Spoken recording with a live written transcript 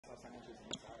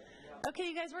Okay,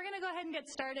 you guys, we're going to go ahead and get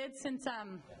started since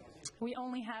we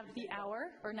only have the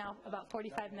hour, or now about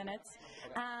 45 minutes.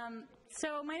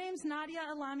 So my name's Nadia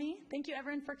Alami. Thank you,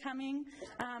 everyone, for coming.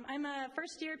 I'm a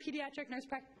first-year pediatric nurse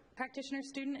practitioner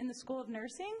student in the School of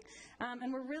Nursing,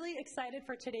 and we're really excited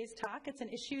for today's talk. It's an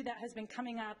issue that has been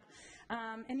coming up,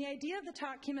 and the idea of the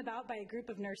talk came about by a group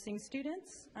of nursing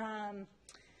students.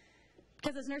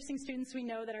 Because as nursing students, we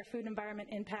know that our food environment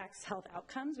impacts health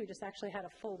outcomes. We just actually had a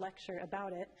full lecture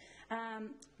about it.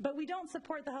 But we don't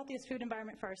support the healthiest food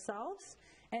environment for ourselves,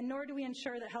 and nor do we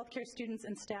ensure that healthcare students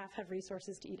and staff have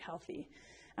resources to eat healthy.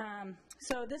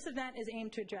 So this event is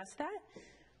aimed to address that.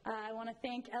 I want to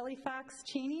thank Ellie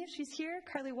Fox-Cheney, if she's here,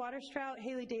 Carly Waterstrout,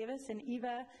 Haley Davis, and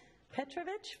Eva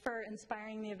Petrovich for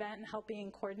inspiring the event and helping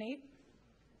coordinate.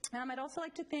 I'd also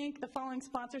like to thank the following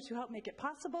sponsors who helped make it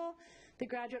possible: the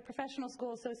Graduate Professional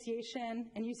School Association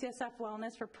and UCSF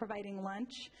Wellness for providing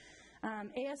lunch,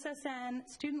 ASSN,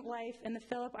 Student Life, and the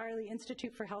Philip Arley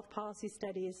Institute for Health Policy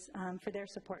Studies for their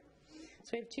support.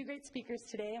 So we have two great speakers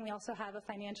today, and we also have a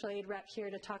financial aid rep here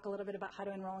to talk a little bit about how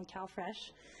to enroll in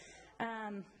CalFresh.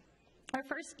 Our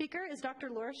first speaker is Dr.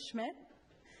 Laura Schmidt.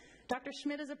 Dr.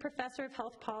 Schmidt is a professor of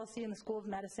health policy in the School of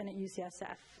Medicine at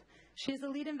UCSF. She is the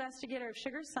lead investigator of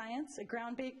SugarScience, a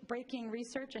groundbreaking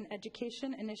research and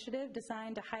education initiative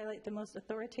designed to highlight the most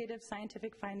authoritative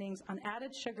scientific findings on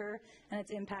added sugar and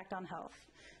its impact on health.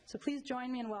 So please join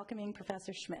me in welcoming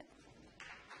Professor Schmidt.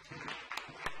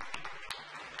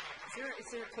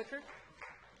 Is there a clicker?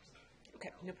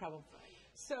 Okay, no problem.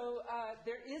 So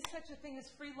there is such a thing as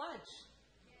free lunch.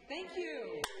 Thank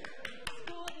you.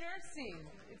 School of Nursing.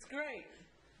 It's great.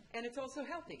 And it's also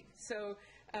healthy. So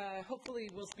hopefully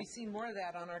we'll be seeing more of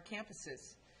that on our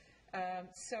campuses.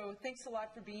 So thanks a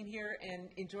lot for being here, and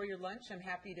enjoy your lunch. I'm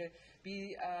happy to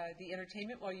be the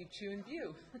entertainment while you chew and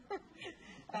view.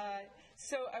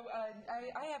 So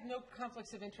I have no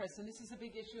conflicts of interest, and this is a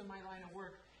big issue in my line of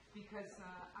work because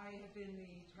I have been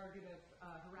the target of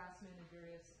harassment in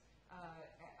various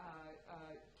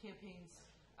campaigns.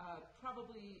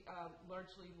 Probably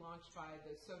largely launched by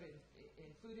the soda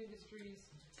and food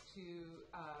industries to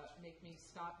make me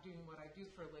stop doing what I do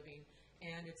for a living.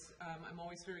 And it's I'm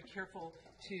always very careful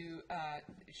to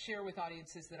share with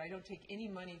audiences that I don't take any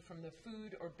money from the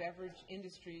food or beverage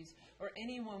industries or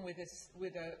anyone with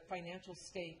a financial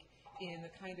stake in the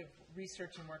kind of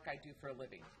research and work I do for a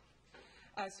living.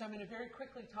 So I'm going to very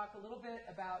quickly talk a little bit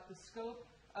about the scope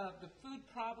of the food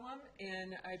problem,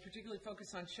 and I particularly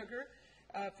focus on sugar.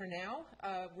 For now,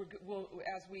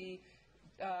 as we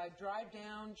drive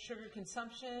down sugar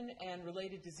consumption and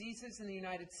related diseases in the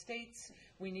United States,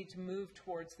 we need to move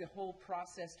towards the whole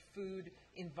processed food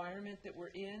environment that we're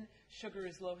in. Sugar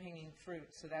is low-hanging fruit,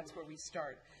 so that's where we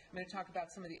start. I'm going to talk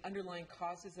about some of the underlying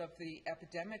causes of the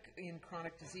epidemic in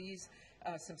chronic disease,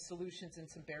 some solutions and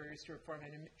some barriers to reform.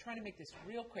 And I'm trying to make this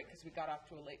real quick because we got off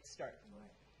to a late start.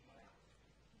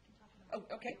 Oh,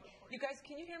 okay. You guys,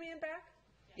 can you hear me in back?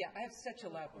 Yeah, I have such a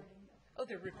loud one. Oh,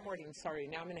 they're recording. Sorry.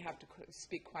 Now I'm going to have to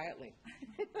speak quietly.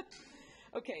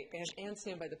 Okay, and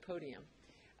stand by the podium.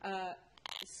 I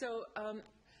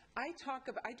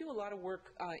do a lot of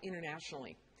work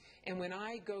internationally. And when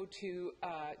I go to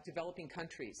developing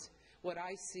countries, what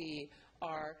I see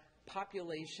are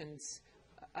populations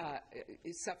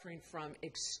suffering from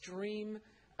extreme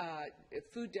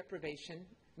food deprivation,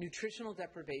 nutritional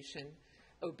deprivation,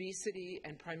 obesity,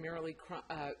 and primarily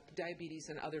diabetes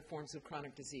and other forms of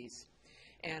chronic disease.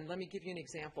 And let me give you an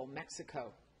example.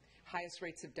 Mexico, highest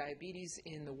rates of diabetes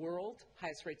in the world,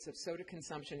 highest rates of soda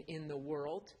consumption in the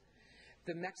world.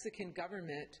 The Mexican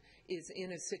government is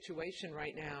in a situation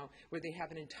right now where they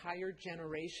have an entire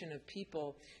generation of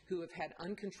people who have had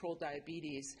uncontrolled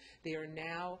diabetes. They are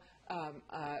now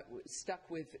stuck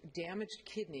with damaged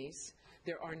kidneys.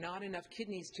 There are not enough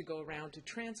kidneys to go around to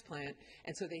transplant,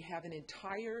 and so they have an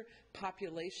entire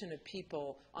population of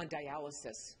people on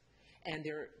dialysis. And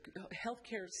their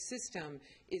healthcare system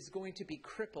is going to be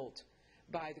crippled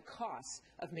by the costs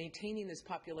of maintaining this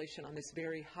population on this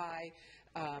very high,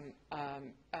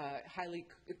 highly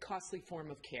costly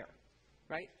form of care,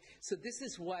 right? So this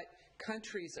is what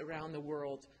countries around the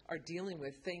world are dealing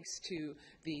with thanks to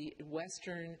the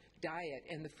Western diet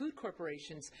and the food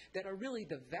corporations that are really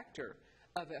the vector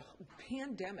of a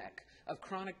pandemic of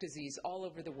chronic disease all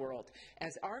over the world.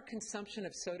 As our consumption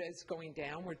of soda is going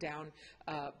down, we're down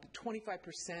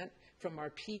 25% from our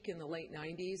peak in the late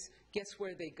 90s. Guess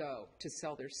where they go to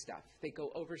sell their stuff? They go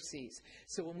overseas.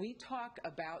 So when we talk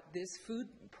about this food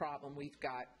problem we've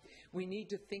got, we need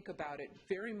to think about it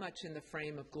very much in the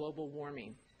frame of global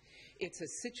warming. It's a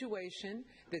situation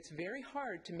that's very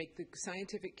hard to make the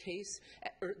scientific case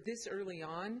this early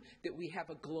on that we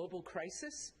have a global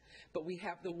crisis, but we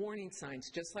have the warning signs,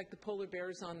 just like the polar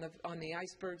bears on the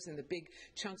icebergs and the big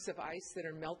chunks of ice that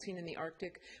are melting in the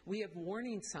Arctic. We have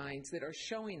warning signs that are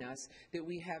showing us that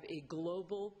we have a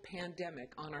global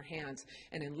pandemic on our hands,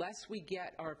 and unless we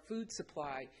get our food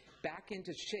supply back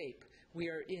into shape, we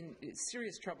are in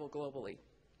serious trouble globally.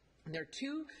 And there are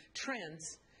two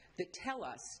trends that tell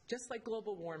us, just like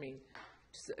global warming,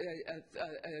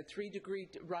 a 3-degree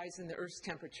rise in the Earth's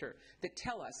temperature, that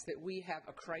tell us that we have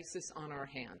a crisis on our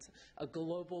hands, a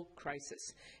global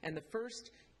crisis. And the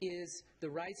first is the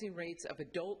rising rates of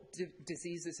adult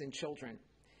diseases in children.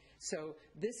 So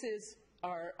this is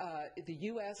the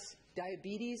U.S.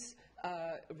 diabetes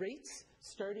rates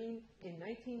starting in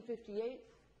 1958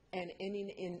 and ending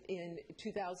in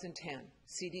 2010,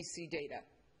 CDC data.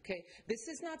 Okay, this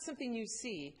is not something you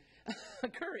see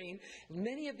occurring.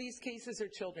 Many of these cases are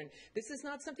children. This is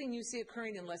not something you see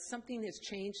occurring unless something has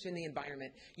changed in the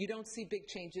environment. You don't see big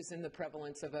changes in the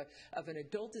prevalence of an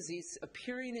adult disease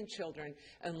appearing in children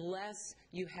unless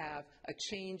you have a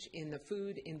change in the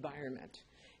food environment.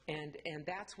 And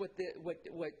that's what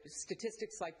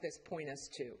statistics like this point us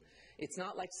to. It's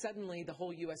not like suddenly the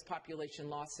whole U.S. population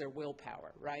lost their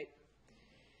willpower, right?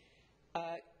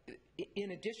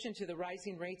 In addition to the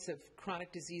rising rates of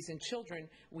chronic disease in children,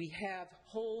 we have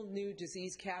whole new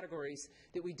disease categories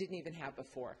that we didn't even have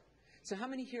before. So how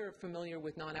many here are familiar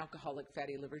with non-alcoholic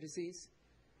fatty liver disease?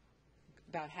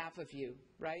 About half of you,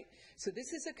 right? So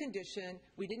this is a condition,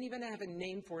 we didn't even have a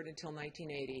name for it until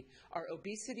 1980. Our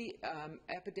obesity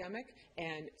epidemic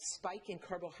and spike in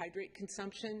carbohydrate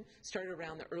consumption started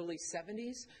around the early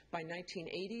 70s. By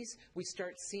 1980s, we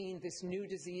start seeing this new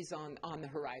disease on the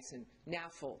horizon,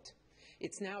 NAFLD.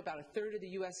 It's now about a third of the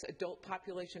U.S. adult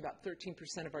population, about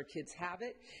 13% of our kids have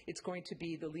it. It's going to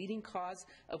be the leading cause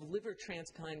of liver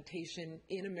transplantation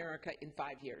in America in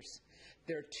 5 years.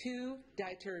 There are two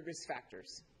dietary risk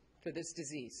factors for this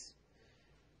disease: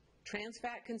 trans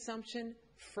fat consumption,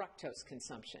 fructose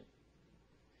consumption.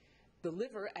 The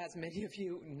liver, as many of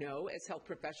you know as health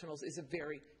professionals, is a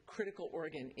very critical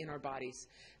organ in our bodies.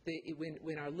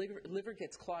 When our liver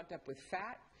gets clogged up with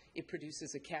fat, it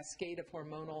produces a cascade of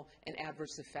hormonal and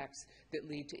adverse effects that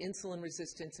lead to insulin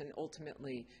resistance and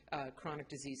ultimately chronic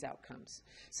disease outcomes.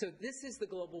 So this is the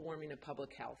global warming of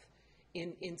public health.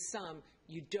 In sum,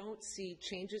 you don't see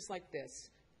changes like this,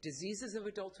 diseases of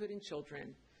adulthood in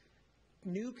children,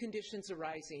 new conditions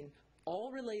arising, all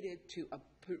related to a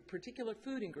particular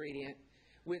food ingredient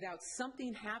without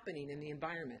something happening in the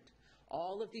environment.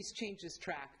 All of these changes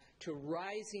track to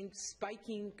rising,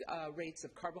 spiking rates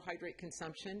of carbohydrate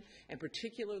consumption, and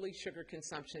particularly sugar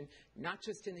consumption, not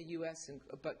just in the U.S.,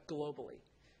 but globally.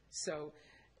 So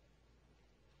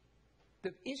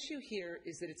the issue here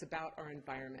is that it's about our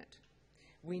environment.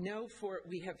 We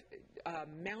have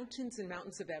mountains and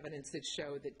mountains of evidence that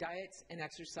show that diets and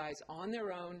exercise on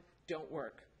their own don't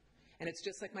work. And it's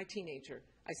just like my teenager.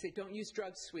 I say, don't use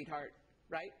drugs, sweetheart,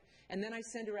 right? And then I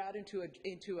send her out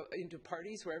into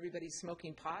parties where everybody's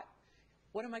smoking pot.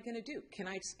 What am I going to do? Can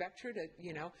I expect her to,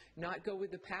 not go with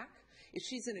the pack? If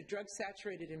she's in a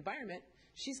drug-saturated environment,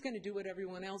 she's going to do what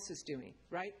everyone else is doing,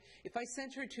 right? If I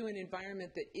send her to an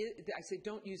environment I say,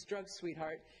 don't use drugs,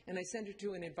 sweetheart, and I send her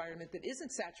to an environment that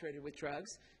isn't saturated with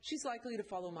drugs, she's likely to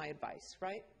follow my advice,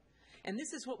 right? And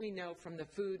this is what we know from the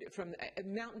food, from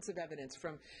mountains of evidence,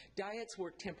 from diets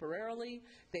work temporarily.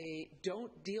 They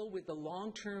don't deal with the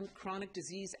long-term chronic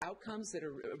disease outcomes that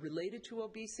are related to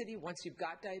obesity. Once you've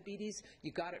got diabetes,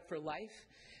 you got it for life.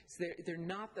 So they're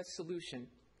not the solution.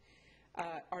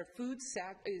 Our food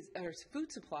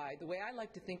supply, the way I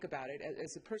like to think about it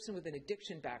as a person with an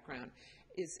addiction background,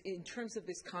 is in terms of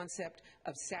this concept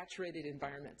of saturated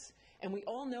environments. And we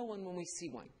all know one when we see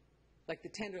one. Like the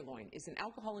Tenderloin is an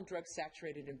alcohol and drug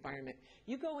saturated environment.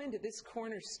 You go into this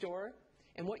corner store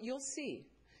and what you'll see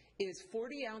is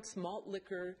 40-ounce malt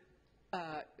liquor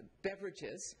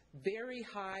beverages, very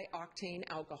high octane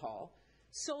alcohol,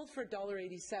 sold for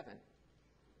 $1.87.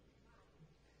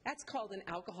 That's called an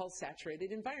alcohol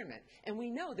saturated environment. And we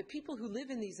know that people who live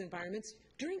in these environments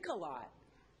drink a lot.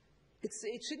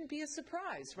 It shouldn't be a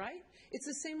surprise, right? It's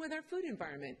the same with our food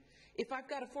environment. If I've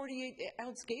got a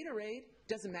 48-ounce Gatorade,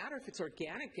 doesn't matter if it's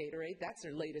organic Gatorade, that's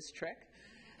their latest trick.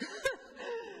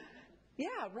 Yeah,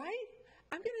 right?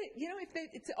 I'm going to,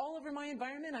 if it's all over my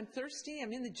environment, I'm thirsty,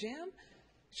 I'm in the gym,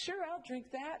 sure, I'll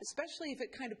drink that, especially if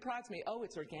it kind of prods me, oh,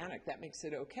 it's organic, that makes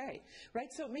it okay,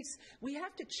 right? So we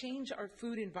have to change our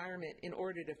food environment in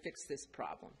order to fix this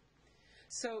problem.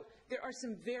 So there are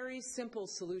some very simple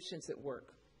solutions that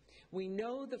work. We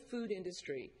know the food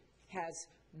industry has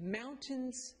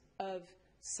mountains of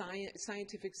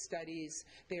scientific studies.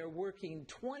 They are working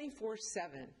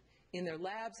 24/7 in their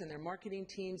labs and their marketing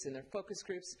teams and their focus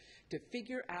groups to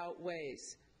figure out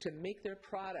ways to make their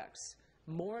products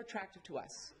more attractive to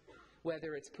us,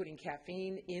 whether it's putting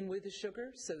caffeine in with the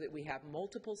sugar so that we have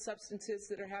multiple substances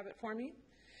that are habit-forming,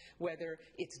 whether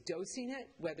it's dosing it,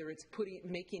 whether it's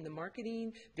making the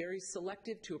marketing very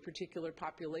selective to a particular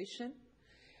population.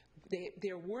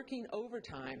 They're working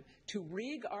overtime to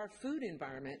rig our food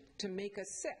environment to make us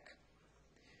sick.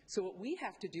 So what we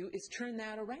have to do is turn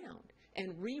that around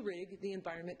and re-rig the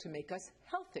environment to make us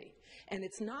healthy. And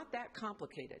it's not that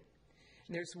complicated.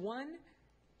 And there's one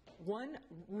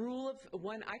rule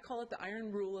I call it the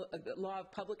iron rule of the law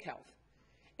of public health.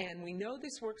 And we know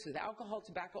this works with alcohol,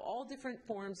 tobacco, all different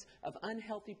forms of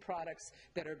unhealthy products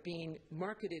that are being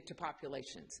marketed to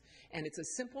populations. And it's a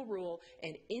simple rule,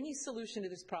 and any solution to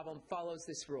this problem follows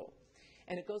this rule.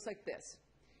 And it goes like this.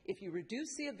 If you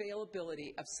reduce the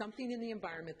availability of something in the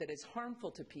environment that is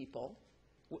harmful to people,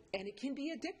 and it can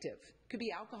be addictive, it could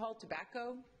be alcohol,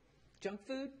 tobacco, junk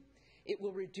food, it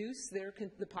will reduce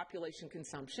the population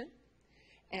consumption.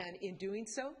 And in doing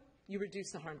so, you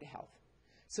reduce the harm to health.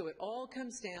 So it all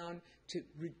comes down to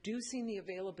reducing the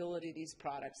availability of these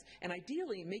products and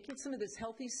ideally making some of this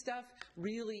healthy stuff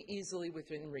really easily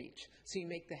within reach. So you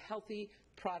make the healthy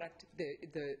product the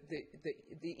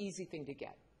easy thing to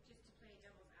get. Just to play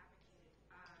devil's advocate,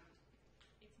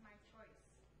 it's my choice.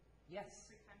 Yes.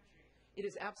 Free country. It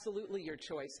is absolutely your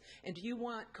choice. And do you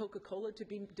want Coca-Cola to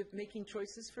be making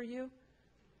choices for you?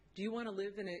 Do you want to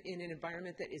live in an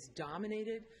environment that is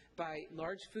dominated by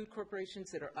large food corporations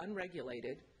that are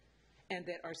unregulated and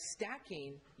that are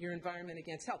stacking your environment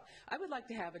against health? I would like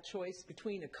to have a choice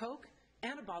between a Coke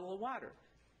and a bottle of water.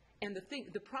 And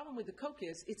the problem with the Coke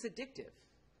is it's addictive,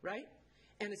 right?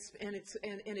 And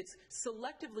it's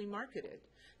selectively marketed.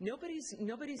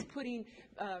 Nobody's putting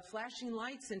flashing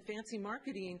lights and fancy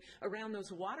marketing around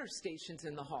those water stations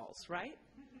in the halls, right?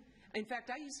 In fact,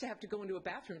 I used to have to go into a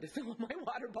bathroom to fill up my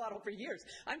water bottle for years.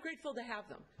 I'm grateful to have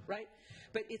them, right?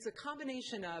 But it's a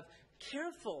combination of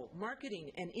careful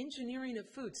marketing and engineering of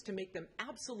foods to make them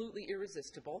absolutely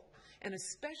irresistible, and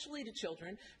especially to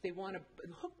children. They want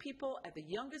to hook people at the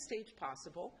youngest age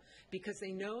possible because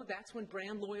they know that's when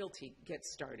brand loyalty gets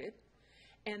started,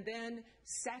 and then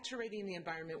saturating the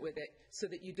environment with it so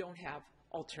that you don't have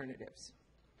alternatives.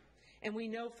 And we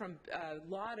know from a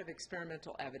lot of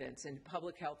experimental evidence and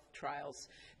public health trials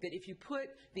that if you put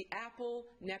the apple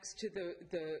next to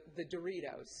the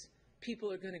Doritos,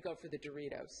 people are going to go for the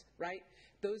Doritos, right?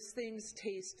 Those things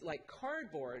taste like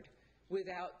cardboard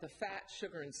without the fat,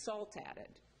 sugar, and salt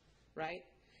added, right?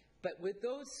 But with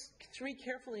those three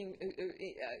carefully,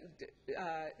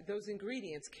 those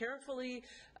ingredients carefully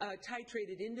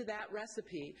titrated into that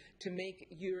recipe to make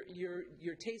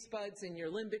your taste buds and your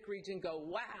limbic region go,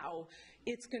 wow,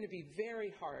 it's going to be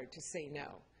very hard to say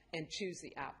no and choose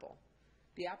the apple.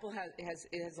 The apple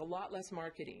has a lot less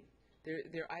marketing.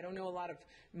 I don't know a lot of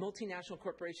multinational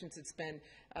corporations that spend,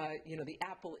 the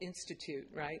Apple Institute,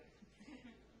 right?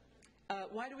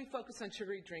 Why do we focus on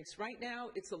sugary drinks? Right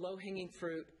now, it's the low-hanging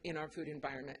fruit in our food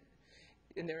environment.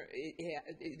 And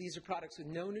these are products with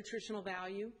no nutritional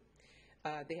value.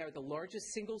 They are the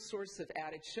largest single source of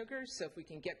added sugar, so if we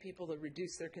can get people to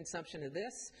reduce their consumption of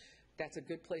this, that's a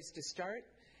good place to start.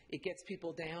 It gets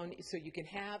people down so you can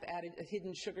have added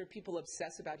hidden sugar. People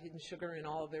obsess about hidden sugar in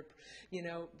all of their,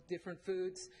 different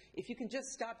foods. If you can just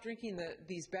stop drinking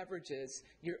these beverages,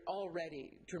 you're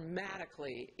already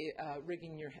dramatically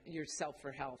rigging yourself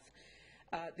for health.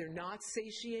 They're not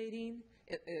satiating,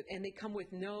 and they come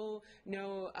with no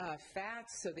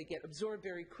fats, so they get absorbed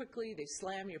very quickly. They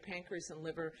slam your pancreas and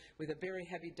liver with a very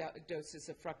heavy doses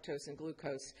of fructose and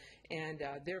glucose, and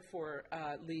therefore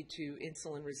lead to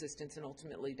insulin resistance and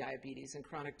ultimately diabetes and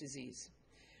chronic disease.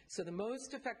 So the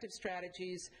most effective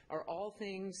strategies are all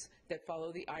things that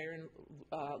follow the iron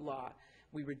law.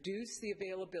 We reduce the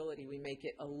availability. We make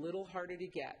it a little harder to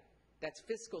get. That's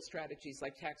fiscal strategies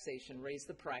like taxation, raise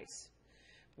the price.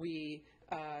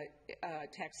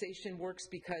 Taxation works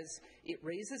because it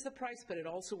raises the price, but it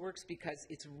also works because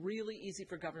it's really easy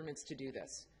for governments to do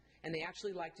this. And they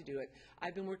actually like to do it.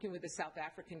 I've been working with the South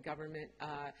African government.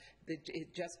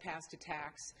 It just passed a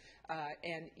tax.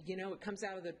 And, it comes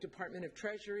out of the Department of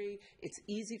Treasury. It's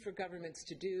easy for governments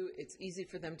to do. It's easy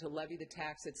for them to levy the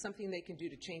tax. It's something they can do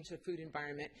to change the food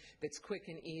environment that's quick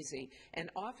and easy. And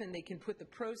often they can put the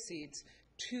proceeds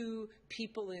to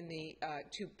people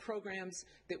to programs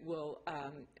that will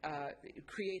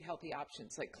create healthy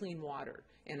options like clean water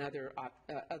and other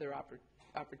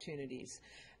opportunities.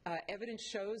 Evidence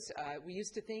shows, we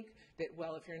used to think that,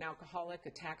 well, if you're an alcoholic, a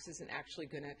tax isn't actually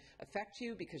going to affect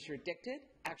you because you're addicted.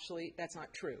 Actually, that's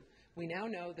not true. We now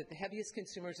know that the heaviest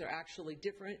consumers are actually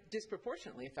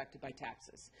disproportionately affected by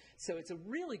taxes. So it's a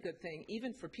really good thing,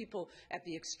 even for people at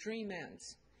the extreme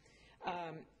ends.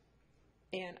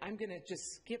 And I'm going to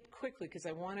just skip quickly because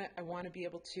I want to be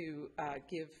able to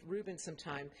give Ruben some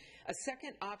time. A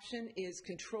second option is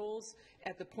controls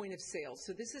at the point of sale.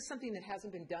 So this is something that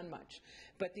hasn't been done much.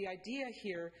 But the idea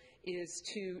here is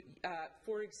to,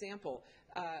 for example,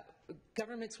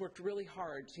 governments worked really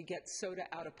hard to get soda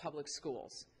out of public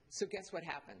schools. So guess what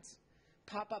happens?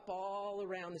 Pop up all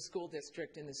around the school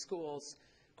district and the schools,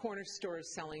 corner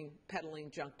stores peddling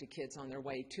junk to kids on their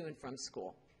way to and from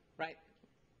school, right?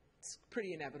 It's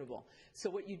pretty inevitable. So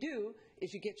what you do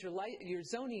is you get your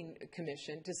zoning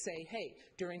commission to say, hey,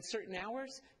 during certain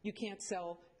hours, you can't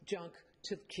sell junk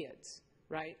to kids,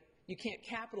 right? You can't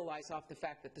capitalize off the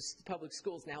fact that the public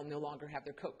schools now no longer have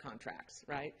their Coke contracts,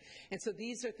 right? And so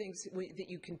these are things that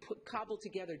you can cobble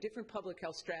together, different public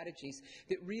health strategies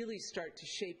that really start to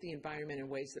shape the environment in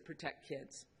ways that protect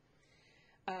kids.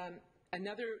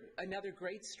 Another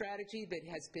great strategy that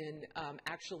has been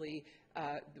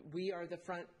we are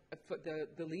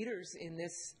the leaders in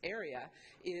this area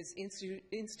is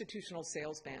institutional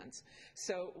sales bans.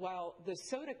 So while the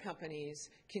soda companies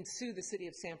can sue the city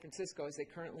of San Francisco, as they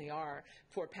currently are,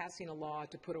 for passing a law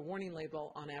to put a warning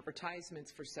label on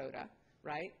advertisements for soda,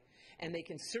 right? And they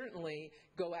can certainly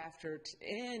go after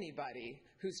anybody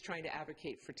who's trying to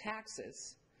advocate for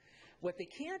taxes. What they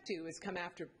can't do is come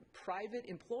after private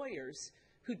employers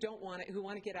who want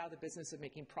to get out of the business of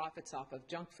making profits off of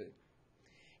junk food.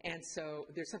 And so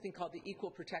there's something called the Equal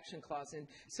Protection Clause. And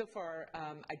so far,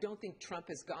 I don't think Trump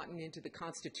has gotten into the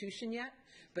Constitution yet.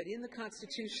 But in the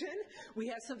Constitution, we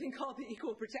have something called the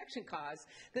Equal Protection Clause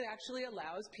that actually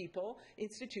allows people,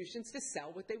 institutions, to sell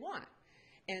what they want.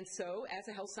 And so as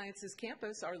a health sciences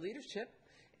campus, our leadership,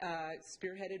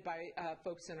 spearheaded by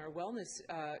folks in our wellness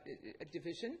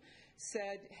division,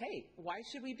 said, hey, why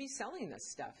should we be selling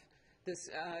this stuff? This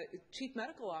chief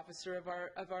medical officer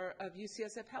of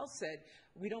UCSF Health said,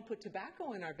 we don't put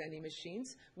tobacco in our vending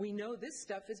machines. We know this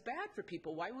stuff is bad for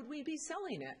people. Why would we be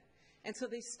selling it? And so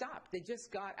they stopped. They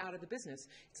just got out of the business.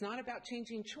 It's not about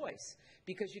changing choice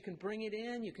because you can bring it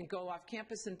in, you can go off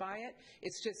campus and buy it.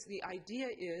 It's just the idea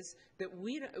is that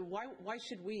why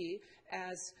should we,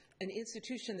 as an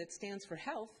institution that stands for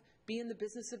health, be in the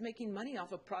business of making money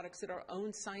off of products that our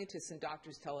own scientists and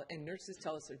doctors and nurses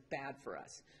tell us are bad for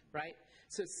us, right?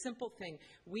 So simple thing.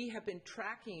 We have been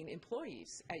tracking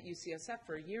employees at UCSF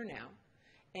for a year now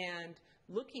and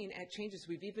looking at changes.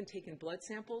 We've even taken blood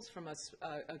samples from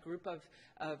a group of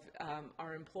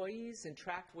our employees and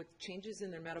tracked with changes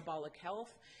in their metabolic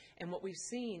health. And what we've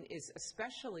seen is,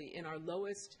 especially in our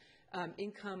lowest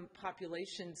income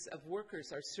populations of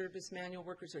workers, our service manual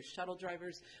workers, our shuttle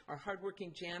drivers, our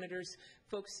hardworking janitors,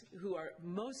 folks who are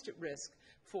most at risk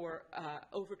for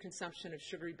overconsumption of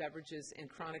sugary beverages and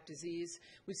chronic disease,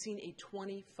 we've seen a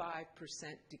 25%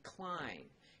 decline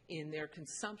in their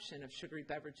consumption of sugary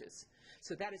beverages.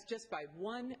 So that is just by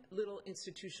one little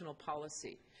institutional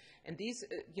policy. And these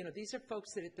are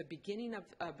folks that at the beginning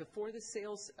of, before the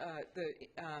sales,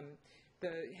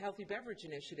 the Healthy Beverage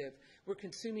Initiative, were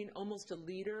consuming almost a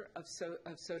liter of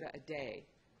soda a day.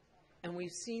 And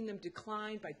we've seen them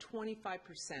decline by 25%.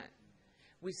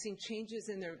 We've seen changes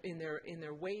in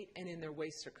their weight and in their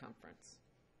waist circumference.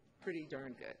 Pretty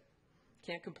darn good.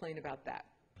 Can't complain about that.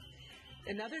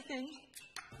 Another thing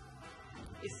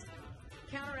is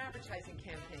counter-advertising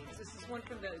campaigns. This is one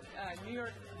from the New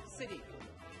York City.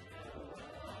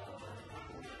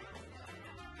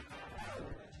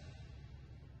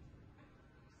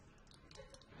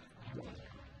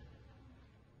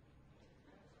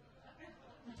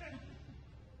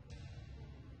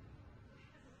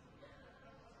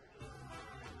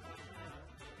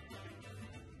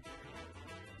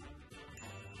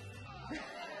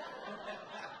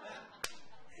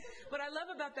 What I love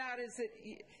about that is that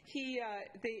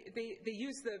they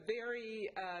use the very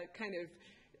kind of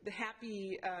the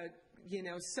happy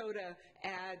soda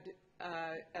ad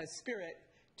spirit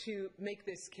to make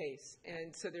this case,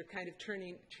 and so they're kind of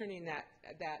turning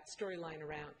that storyline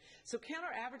around. So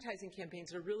counter-advertising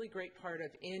campaigns are a really great part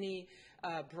of any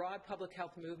broad public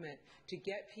health movement to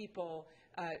get people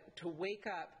to wake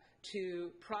up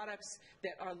to products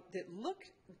that look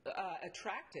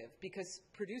attractive because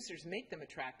producers make them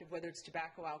attractive, whether it's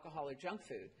tobacco, alcohol, or junk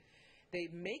food. They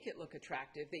make it look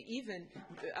attractive. They even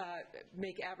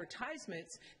make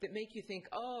advertisements that make you think,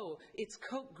 oh, it's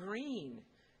Coke Green.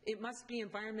 It must be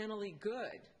environmentally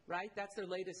good, right? That's their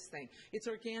latest thing. It's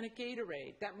organic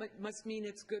Gatorade. That must mean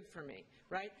it's good for me,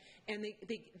 right? And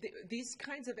these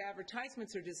kinds of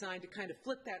advertisements are designed to kind of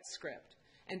flip that script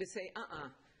and to say,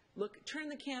 look, turn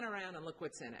the can around and look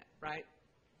what's in it, right?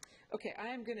 Okay, I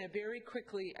am going to very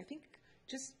quickly, I think,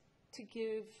 just to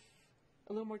give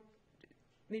a little more,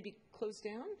 maybe close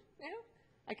down now?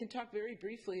 I can talk very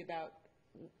briefly about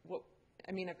what,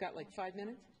 I mean, I've got like 5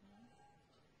 minutes.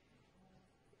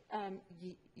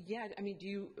 Yeah, I mean,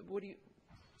 what do you?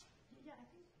 Yeah, I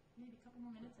think maybe a couple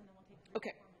more minutes and then we'll take 3 Okay.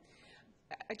 or 4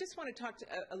 minutes. I just want to talk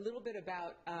a little bit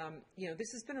about,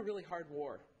 this has been a really hard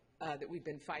war that we've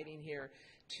been fighting here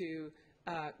to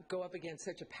go up against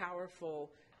such a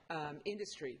powerful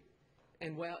industry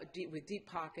and with deep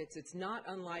pockets. It's not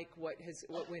unlike what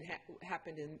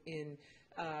happened in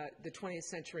the 20th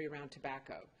century around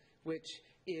tobacco, which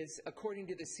is, according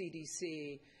to the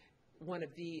CDC, one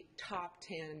of the top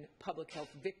 10 public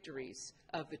health victories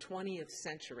of the 20th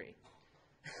century.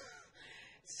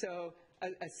 So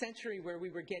a century where we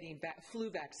were getting flu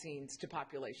vaccines to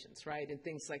populations, right, and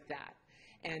things like that.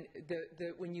 And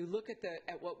when you look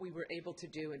at what we were able to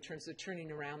do in terms of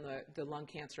turning around the lung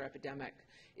cancer epidemic,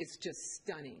 it's just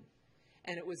stunning.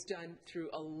 And it was done through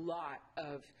a lot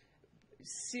of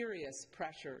serious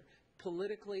pressure,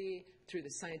 politically, through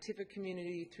the scientific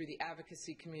community, through the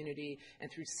advocacy community,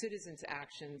 and through citizens'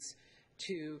 actions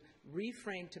to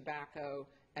reframe tobacco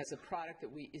as a product that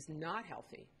is not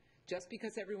healthy. Just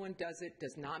because everyone does it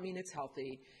does not mean it's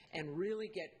healthy, and really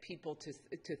get people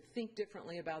to think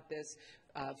differently about this,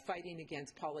 fighting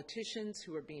against politicians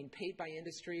who are being paid by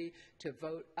industry to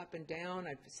vote up and down.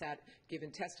 I've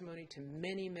given testimony to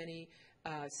many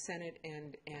Senate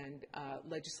and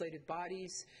legislative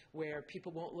bodies where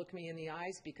people won't look me in the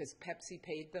eyes because Pepsi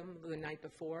paid them the night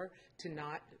before to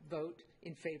not vote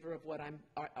in favor of what I'm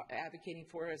advocating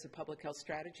for as a public health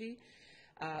strategy.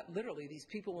 Literally, these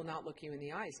people will not look you in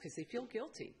the eyes because they feel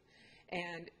guilty.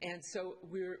 And so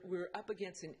we're up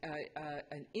against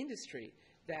an industry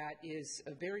that is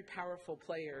a very powerful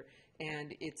player,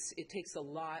 and it takes a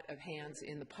lot of hands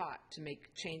in the pot to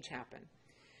make change happen.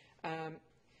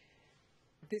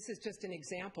 This is just an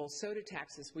example. Soda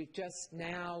taxes. We've just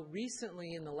now,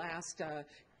 recently in the last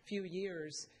few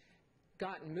years,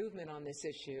 gotten movement on this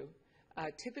issue.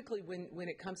 Typically, when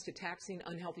it comes to taxing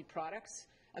unhealthy products,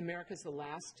 America's the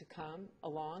last to come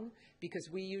along because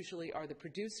we usually are the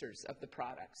producers of the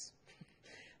products,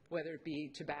 whether it be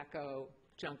tobacco,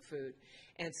 junk food.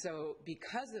 And so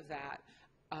because of that,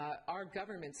 our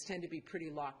governments tend to be pretty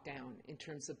locked down in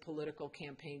terms of political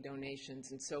campaign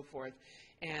donations and so forth.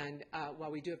 And while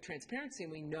we do have transparency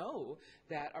and we know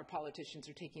that our politicians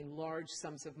are taking large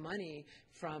sums of money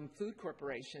from food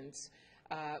corporations,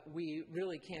 we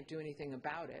really can't do anything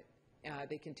about it.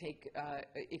 They can take,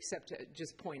 except to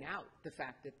just point out the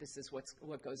fact that this is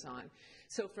what goes on.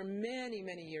 So for many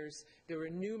years, there were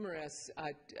numerous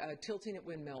tilting at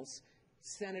windmills,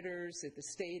 senators at the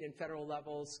state and federal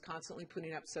levels constantly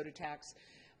putting up soda tax.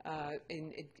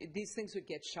 These things would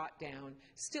get shot down.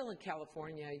 Still in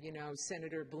California,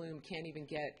 Senator Bloom can't even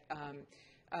get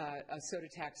a soda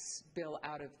tax bill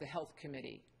out of the Health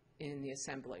Committee in the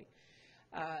Assembly.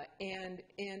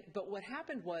 But what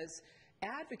happened was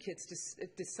advocates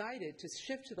decided to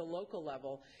shift to the local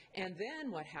level, and then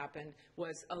what happened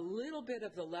was a little bit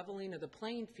of the leveling of the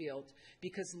playing field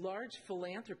because large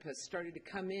philanthropists started to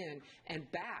come in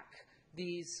and back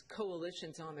these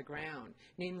coalitions on the ground,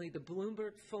 namely the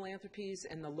Bloomberg Philanthropies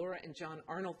and the Laura and John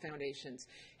Arnold Foundations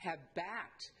have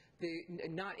backed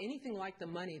not anything like the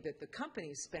money that the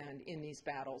companies spend in these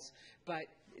battles, but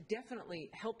definitely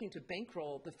helping to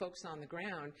bankroll the folks on the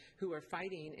ground who are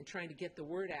fighting and trying to get the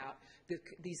word out.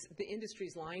 The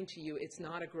industry's lying to you. It's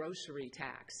not a grocery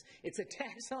tax. It's a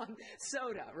tax on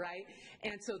soda, right?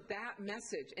 And so that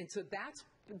message, and so that's,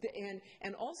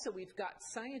 and also we've got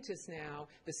scientists now.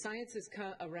 The science has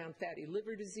come around fatty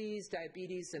liver disease,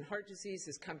 diabetes, and heart disease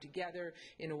has come together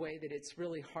in a way that it's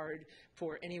really hard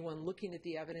for anyone looking at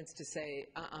the evidence to say,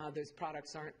 those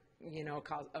products aren't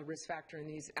a risk factor in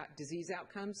these disease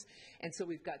outcomes. And so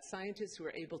we've got scientists who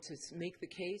are able to make the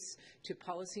case to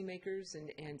policymakers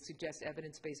and suggest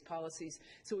evidence-based policies.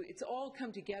 So it's all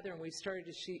come together, and we've started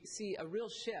to see a real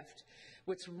shift.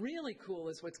 What's really cool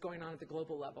is what's going on at the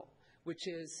global level, which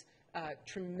is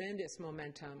tremendous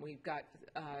momentum. We've got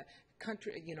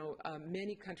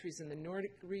many countries in the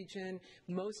Nordic region,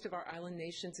 most of our island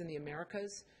nations in the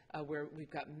Americas where we've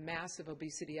got massive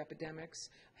obesity epidemics,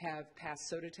 have passed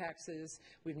soda taxes.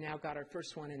 We've now got our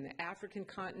first one in the African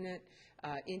continent.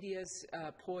 India's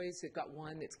poised. They've got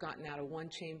one that's gotten out of one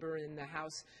chamber in the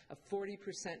House, a 40%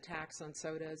 tax on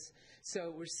sodas.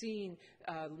 So we're seeing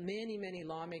many, many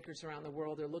lawmakers around the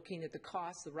world are looking at the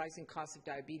cost, the rising cost of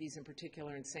diabetes in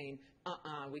particular, and saying,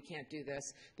 we can't do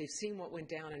this. They've seen what went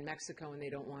down in Mexico, and they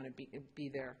don't want to be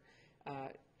there.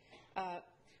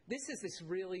 This is this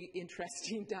really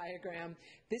interesting diagram.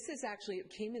 This is actually, it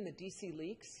came in the DC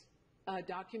Leaks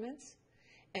documents,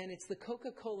 and it's the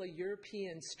Coca-Cola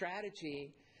European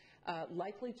strategy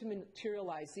likely to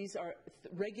materialize. These are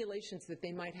regulations that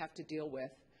they might have to deal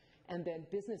with, and then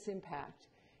business impact.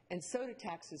 And soda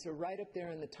taxes are right up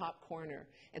there in the top corner.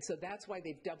 And so that's why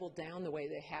they've doubled down the way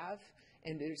they have,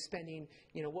 and they're spending,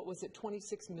 what was it,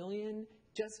 $26 million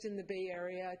just in the Bay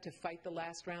Area to fight the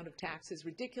last round of taxes,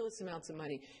 ridiculous amounts of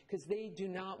money, because they do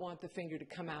not want the finger to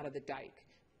come out of the dike.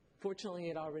 Fortunately,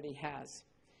 it already has.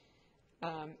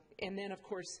 And then, of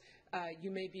course,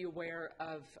 you may be aware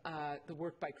of the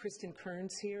work by Kristen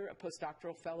Kearns here, a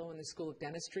postdoctoral fellow in the School of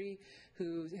Dentistry,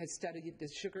 who has studied the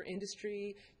sugar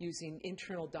industry using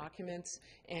internal documents,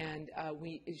 and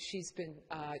she's been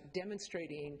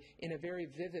demonstrating in a very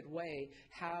vivid way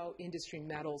how industry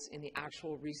meddles in the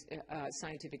actual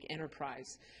scientific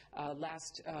enterprise.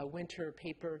 Last winter, a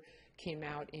paper came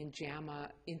out in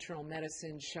JAMA Internal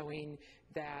Medicine showing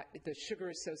that the Sugar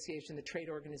Association, the trade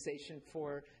organization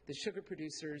for the sugar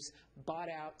producers, bought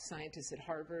out scientists at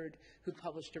Harvard who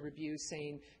published a review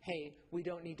saying, hey, we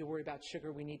don't need to worry about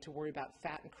sugar, we need to worry about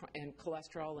fat and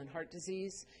cholesterol and heart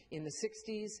disease in the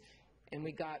 60s. And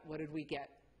we got, what did we get?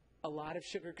 A lot of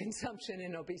sugar consumption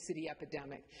and obesity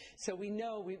epidemic. So we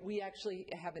know we actually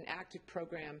have an active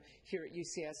program here at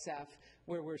UCSF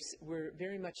where we're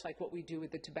very much like what we do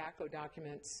with the tobacco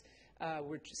documents.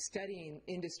 We're studying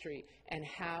industry and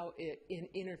how it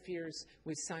interferes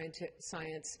with science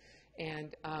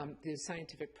and the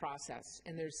scientific process.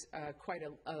 And there's quite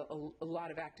a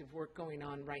lot of active work going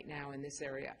on right now in this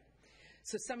area.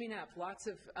 So summing up, lots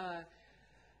of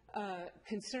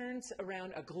concerns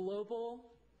around a global,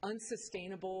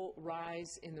 unsustainable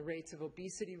rise in the rates of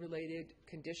obesity-related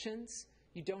conditions.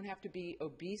 You don't have to be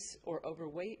obese or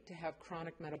overweight to have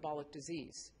chronic metabolic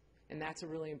disease. And that's a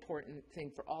really important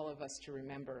thing for all of us to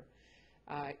remember.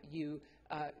 These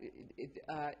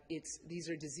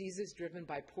are diseases driven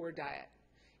by poor diet.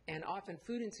 And often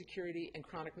food insecurity and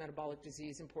chronic metabolic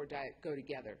disease and poor diet go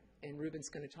together. And Ruben's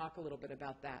going to talk a little bit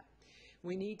about that.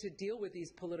 We need to deal with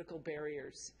these political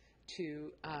barriers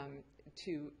to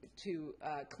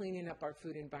cleaning up our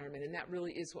food environment. And that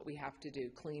really is what we have to do,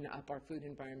 clean up our food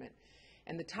environment.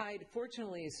 And the tide,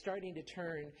 fortunately, is starting to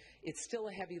turn. It's still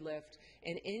a heavy lift.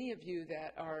 And any of you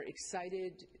that are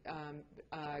excited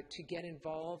to get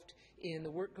involved in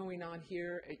the work going on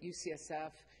here at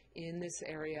UCSF in this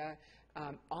area,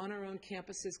 on our own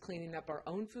campuses, cleaning up our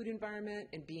own food environment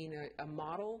and being a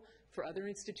model for other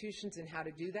institutions in how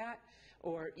to do that,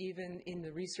 or even in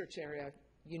the research area,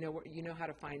 you know how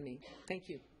to find me. Thank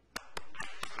you.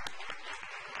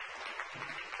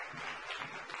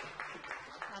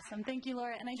 Awesome. Thank you,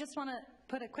 Laura. And I just want to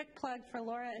put a quick plug for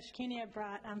Laura Schmidt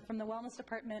brought from the Wellness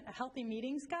Department a Healthy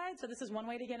Meetings Guide. So this is one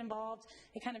way to get involved.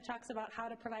 It kind of talks about how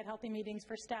to provide healthy meetings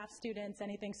for staff, students,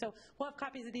 anything. So we'll have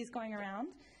copies of these going around.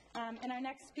 And our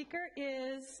next speaker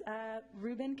is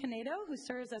Ruben Canedo, who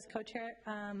serves as co-chair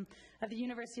of the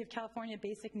University of California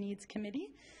Basic Needs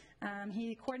Committee.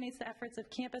 He coordinates the efforts of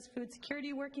campus food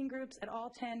security working groups at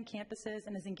all 10 campuses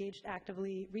and is engaged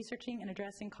actively researching and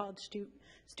addressing college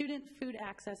student food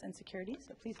access and security.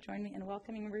 So please join me in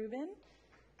welcoming Ruben.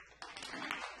 Let's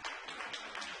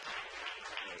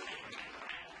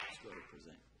go to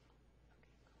present.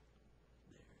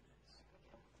 There it is.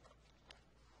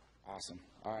 Awesome.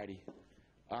 Alrighty.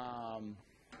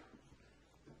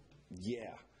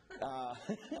 Yeah.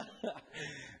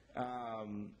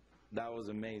 That was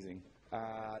amazing.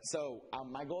 So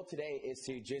my goal today is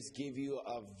to just give you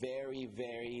a very,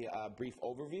 very brief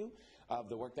overview of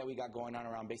the work that we got going on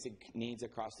around basic needs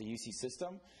across the UC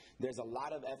system. There's a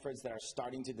lot of efforts that are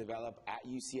starting to develop at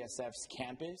UCSF's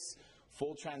campus.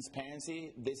 Full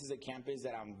transparency, this is a campus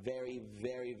that I'm very,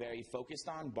 very, very focused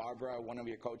on. Barbara, one of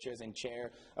your co-chairs and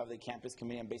chair of the campus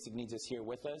committee on basic needs, is here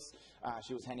with us.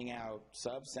 She was handing out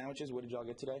subs, sandwiches. What did y'all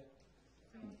get today?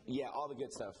 Yeah, all the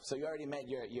good stuff. So you already met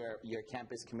your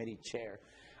campus committee chair.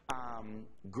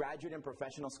 Graduate and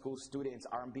professional school students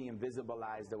aren't being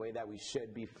visibilized the way that we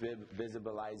should be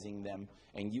visibilizing them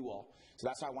and you all. So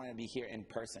that's why I wanted to be here in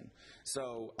person.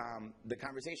 So the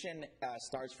conversation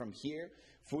starts from here.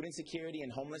 Food insecurity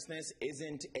and homelessness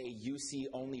isn't a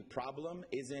UC-only problem,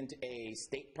 isn't a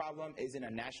state problem, isn't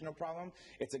a national problem.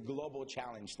 It's a global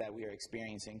challenge that we are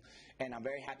experiencing. And I'm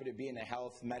very happy to be in the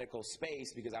health medical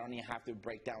space because I don't even have to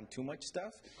break down too much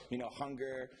stuff. You know,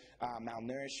 hunger,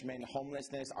 malnourishment,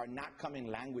 homelessness are not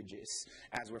common languages,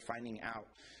 as we're finding out.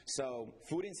 So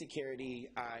food insecurity,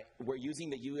 we're using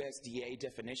the USDA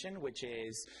definition, which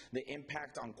is the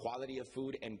impact on quality of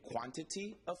food and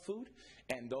quantity of food.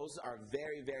 And those are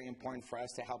very, very important for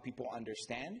us to help people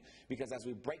understand, because as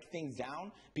we break things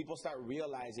down, people start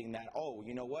realizing that, oh,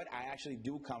 you know what, I actually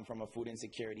do come from a food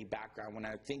insecurity background. When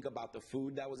I think about the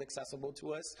food that was accessible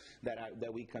to us,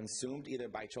 that we consumed either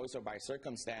by choice or by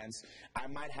circumstance, I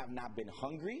might have not been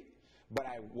hungry, but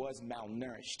I was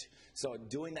malnourished. So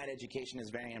doing that education is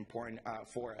very important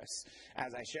for us.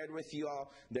 As I shared with you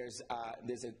all, it's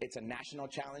a national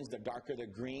challenge. The darker the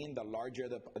green, the larger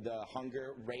the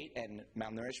hunger rate and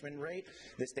malnourishment rate.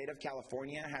 The state of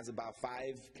California has about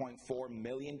 5.4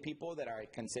 million people that are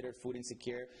considered food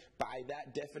insecure by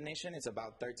that definition. It's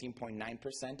about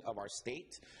 13.9% of our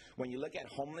state. When you look at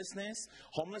homelessness,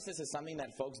 homelessness is something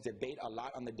that folks debate a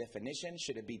lot on the definition.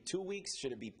 Should it be 2 weeks?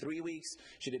 Should it be 3 weeks?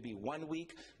 Should it be 1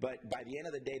 week? But by the end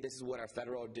of the day, this is what our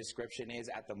federal description is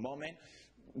at the moment.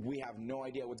 We have no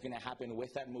idea what's going to happen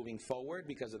with that moving forward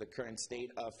because of the current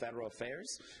state of federal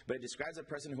affairs. But it describes a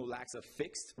person who lacks a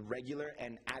fixed, regular,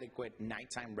 and adequate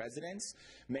nighttime residence.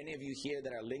 Many of you here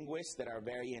that are linguists that are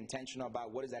very intentional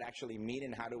about what does that actually mean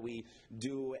and how do we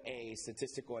do a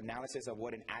statistical analysis of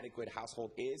what an adequate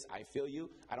household is. I feel you.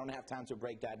 I don't have time to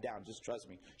break that down. Just trust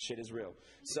me. Shit is real.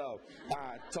 So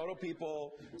total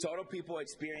people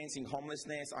experiencing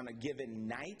homelessness on a given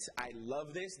night. I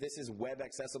love this. This is web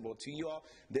accessible to you all.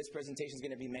 This presentation is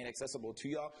going to be made accessible to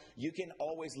y'all. You can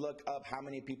always look up how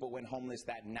many people went homeless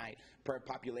that night per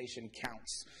population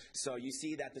counts. So you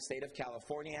see that the state of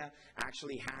California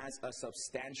actually has a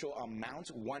substantial amount.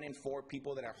 1 in 4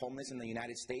 people that are homeless in the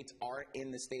United States are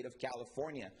in the state of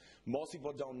California. Most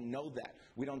people don't know that.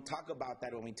 We don't talk about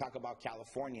that when we talk about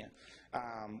California.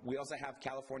 We also have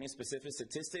California-specific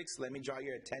statistics. Let me draw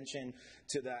your attention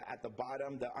to at the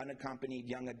bottom, the unaccompanied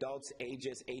young adults,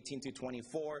 ages 18 to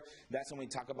 24. That's when we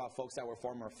talk about folks that were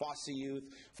former foster youth,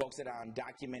 folks that are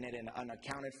undocumented and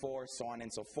unaccounted for, so on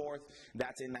and so forth.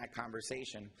 That's in that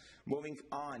conversation. Moving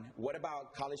on, what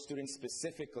about college students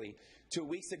specifically? 2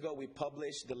 weeks ago, we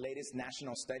published the latest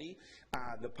national study.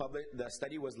 The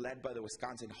study was led by the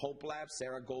Wisconsin Hope Lab,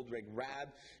 Sarah Goldrick-Rab.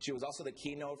 She was also the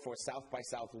keynote for South by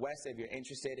Southwest. If you're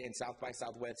interested in South by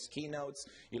Southwest keynotes,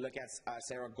 you look at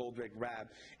Sarah Goldrick-Rab.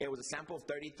 It was a sample of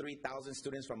 33,000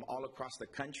 students from all across the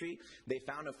country. They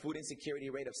found a food insecurity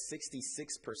rate of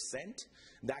 66%.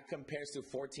 That compares to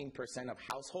 14% of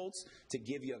households, to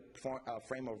give you a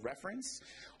frame of reference.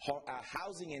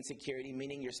 Housing insecurity,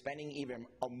 meaning you're spending even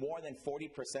more than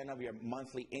 40% of your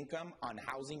monthly income on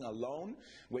housing alone,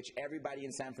 which everybody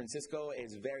in San Francisco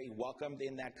is very welcomed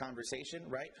in that conversation,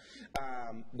 right?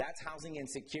 That's housing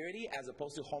insecurity as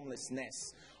opposed to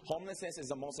homelessness. Homelessness is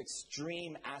the most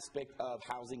extreme aspect of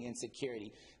housing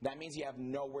insecurity. That means you have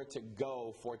nowhere to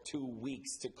go for 2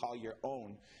 weeks to call your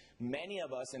own. Many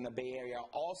of us in the Bay Area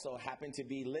also happen to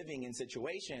be living in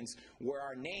situations where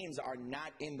our names are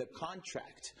not in the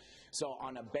contract. So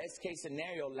on a best case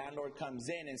scenario, landlord comes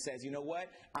in and says, you know what,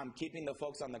 I'm keeping the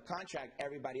folks on the contract,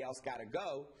 everybody else got to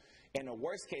go. In a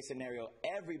worst case scenario,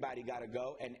 everybody got to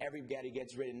go and everybody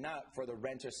gets written up for the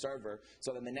renter-server.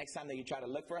 So then the next time that you try to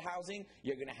look for housing,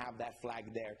 you're going to have that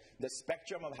flag there. The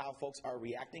spectrum of how folks are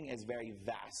reacting is very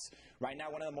vast. Right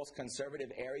now, one of the most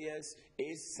conservative areas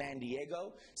is San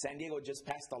Diego. San Diego just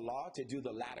passed a law to do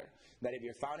the latter, that if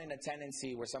you're found in a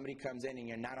tenancy where somebody comes in and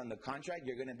you're not on the contract,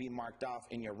 you're going to be marked off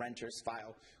in your renter's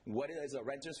file. What is a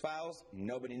renter's file?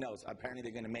 Nobody knows. Apparently,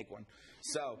 they're going to make one.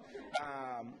 So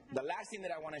the last thing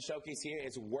that I want to showcase here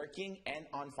is working and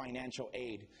on financial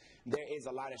aid. There is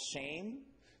a lot of shame.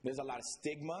 There's a lot of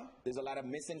stigma, there's a lot of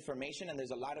misinformation, and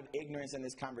there's a lot of ignorance in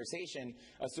this conversation,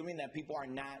 assuming that people are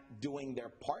not doing their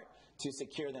part to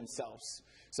secure themselves.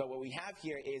 So what we have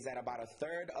here is that about a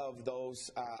third of those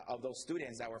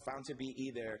students that were found to be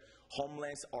either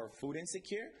homeless or food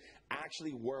insecure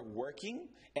actually were working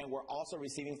and were also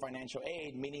receiving financial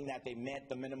aid, meaning that they met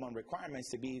the minimum requirements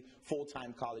to be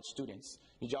full-time college students.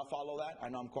 Did y'all follow that? I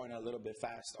know I'm going a little bit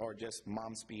fast, or just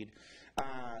mom speed.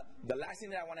 The last thing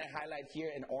that I want to highlight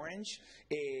here in orange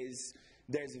is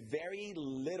there's very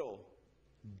little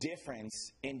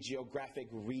difference in geographic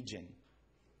region.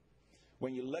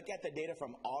 When you look at the data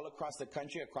from all across the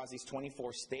country, across these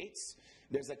 24 states,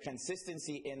 there's a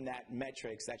consistency in that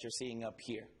metrics that you're seeing up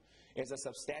here. is a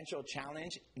substantial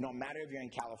challenge, no matter if you're in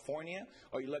California,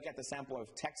 or you look at the sample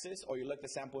of Texas, or you look at the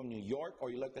sample of New York, or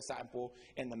you look at the sample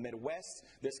in the Midwest.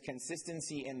 There's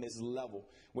consistency in this level,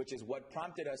 which is what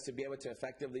prompted us to be able to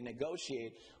effectively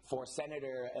negotiate for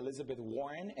Senator Elizabeth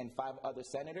Warren and 5 other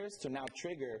senators to now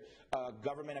trigger a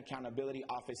Government Accountability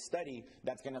Office study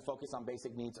that's going to focus on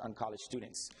basic needs on college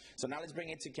students. So now let's bring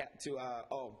it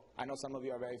oh, I know some of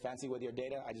you are very fancy with your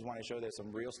data. I just want to show there's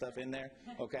some real stuff in there,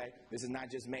 okay? This is not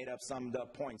just made up summed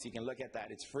up points. You can look at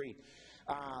that. It's free.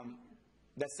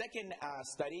 The second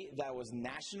study that was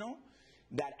national,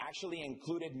 that actually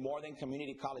included more than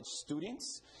community college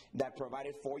students, that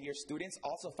provided 4-year students,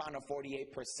 also found a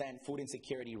 48% food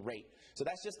insecurity rate. So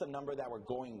that's just the number that we're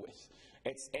going with.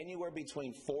 It's anywhere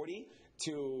between 40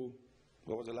 to,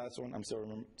 what was the last one? I'm still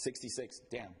remembering, 66.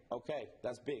 Damn. Okay,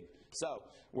 that's big. So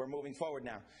we're moving forward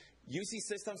now. UC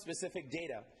system-specific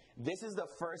data. This is the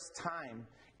first time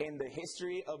in the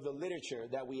history of the literature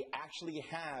that we actually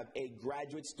have a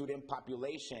graduate student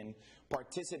population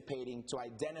participating to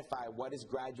identify what is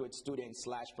graduate student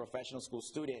 / professional school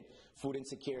student food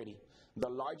insecurity. The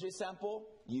largest sample,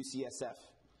 UCSF.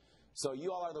 So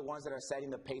you all are the ones that are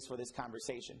setting the pace for this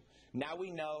conversation. Now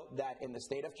we know that in the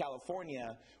state of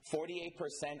California,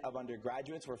 48% of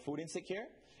undergraduates were food insecure,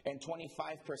 and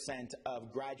 25%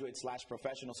 of graduate /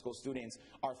 professional school students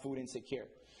are food insecure.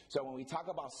 So when we talk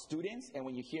about students, and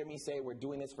when you hear me say we're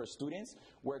doing this for students,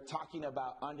 we're talking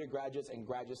about undergraduates and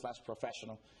graduate /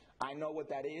 professional. I know what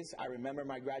that is. I remember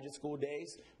my graduate school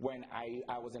days when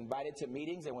I was invited to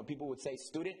meetings, and when people would say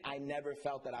student, I never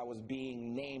felt that I was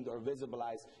being named or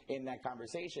visibilized in that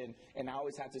conversation, and I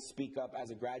always had to speak up as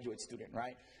a graduate student,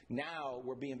 right? Now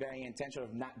we're being very intentional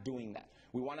of not doing that.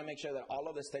 We want to make sure that all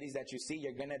of the studies that you see,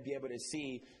 you're going to be able to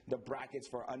see the brackets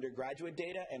for undergraduate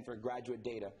data and for graduate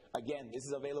data. Again, this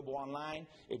is available online.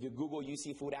 If you Google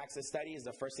UC Food Access Studies,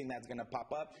 the first thing that's going to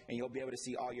pop up, and you'll be able to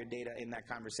see all your data in that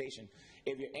conversation.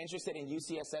 If you're interested in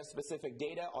UCSF-specific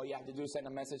data, all you have to do is send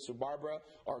a message to Barbara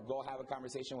or go have a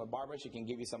conversation with Barbara. She can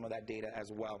give you some of that data as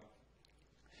well.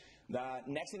 The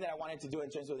next thing that I wanted to do in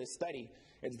terms of this study,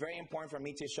 it's very important for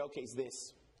me to showcase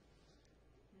this.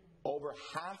 Over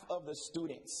half of the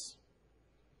students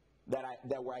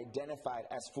that were identified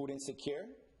as food insecure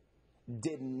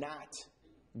did not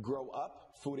grow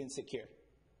up food insecure.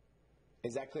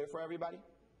 Is that clear for everybody?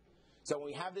 So when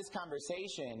we have this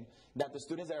conversation that the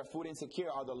students that are food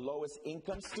insecure are the lowest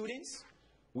income students,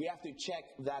 we have to check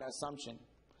that assumption.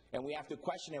 And we have to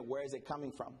question it, where is it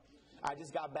coming from? I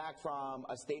just got back from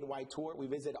a statewide tour. We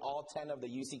visited all 10 of the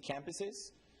UC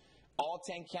campuses. All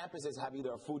 10 campuses have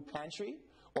either a food pantry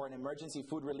or an emergency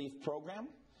food relief program.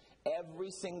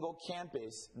 Every single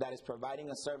campus that is providing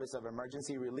a service of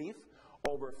emergency relief,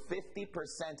 over 50%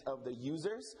 of the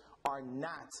users are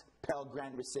not Pell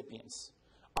Grant recipients,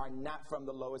 are not from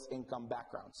the lowest income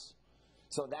backgrounds.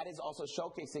 So that is also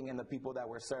showcasing in the people that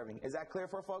we're serving. Is that clear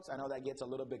for folks? I know that gets a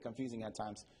little bit confusing at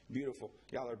times. Beautiful.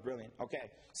 Y'all are brilliant. Okay,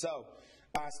 so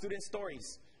student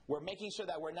stories. We're making sure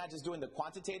that we're not just doing the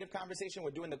quantitative conversation,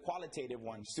 we're doing the qualitative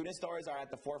one. Student stories are at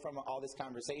the forefront of all these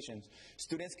conversations.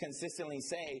 Students consistently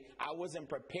say, I wasn't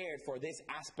prepared for this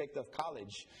aspect of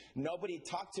college. Nobody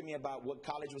talked to me about what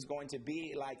college was going to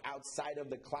be like outside of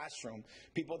the classroom.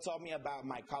 People told me about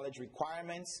my college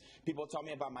requirements. People told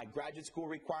me about my graduate school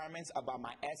requirements, about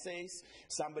my essays.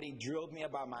 Somebody drilled me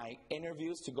about my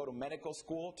interviews to go to medical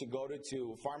school, to go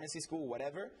to pharmacy school,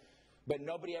 whatever. But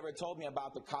nobody ever told me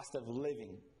about the cost of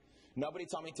living. Nobody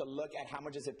told me to look at how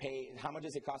much does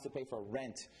it cost to pay for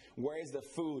rent? Where is the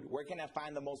food? Where can I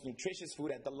find the most nutritious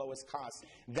food at the lowest cost?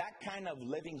 That kind of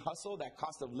living hustle, that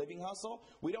cost of living hustle,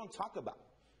 we don't talk about.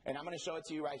 And I'm going to show it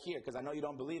to you right here because I know you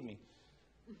don't believe me.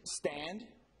 Stand,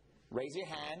 raise your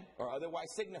hand, or otherwise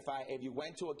signify if you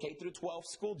went to a K-12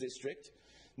 school district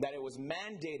that it was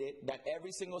mandated that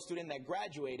every single student that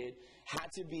graduated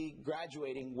had to be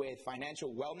graduating with financial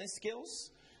wellness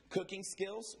skills, cooking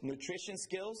skills, nutrition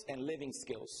skills, and living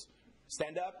skills.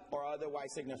 Stand up or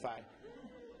otherwise signify.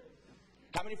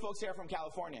 How many folks here are from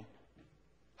California?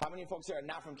 How many folks here are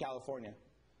not from California?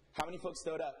 How many folks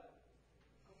stood up?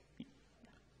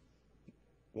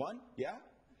 One? Yeah?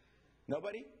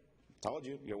 Nobody? Told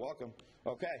you. You're welcome.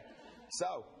 Okay.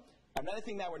 So, another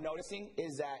thing that we're noticing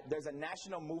is that there's a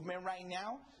national movement right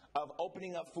now of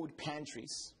opening up food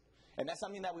pantries. And that's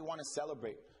something that we want to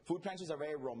celebrate. Food pantries are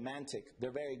very romantic.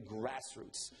 They're very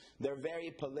grassroots. They're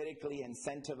very politically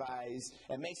incentivized.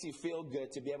 It makes you feel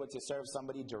good to be able to serve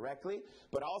somebody directly.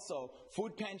 But also,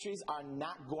 food pantries are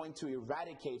not going to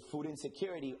eradicate food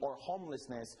insecurity or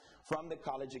homelessness from the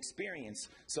college experience.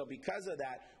 So because of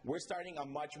that, we're starting a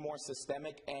much more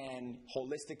systemic and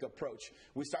holistic approach.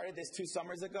 We started this 2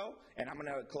 summers ago, and I'm going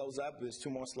to close up. There's 2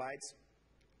 more slides.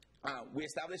 We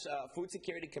established a food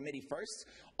security committee first.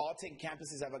 All 10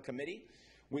 campuses have a committee.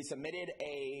 We submitted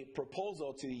a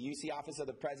proposal to the UC Office of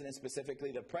the President,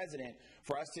 specifically the President,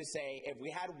 for us to say, if we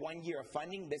had 1 year of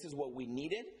funding, this is what we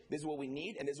needed, this is what we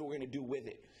need, and this is what we're going to do with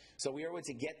it. So we were able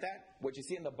to get that. What you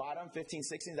see in the bottom,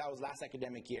 15-16, that was last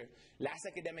academic year. Last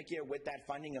academic year, with that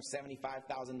funding of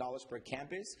 $75,000 per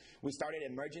campus, we started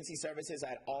emergency services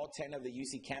at all 10 of the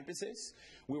UC campuses.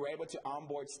 We were able to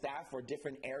onboard staff for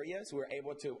different areas. We were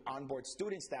able to onboard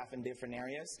student staff in different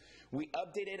areas. We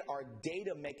updated our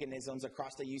data mechanisms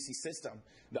across the UC system.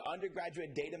 The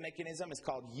undergraduate data mechanism is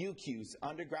called UQs,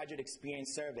 Undergraduate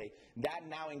Experience Survey. That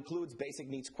now includes basic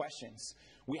needs questions.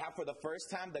 We have, for the first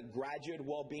time, the Graduate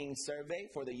Wellbeing Survey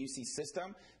for the UC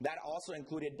system. That also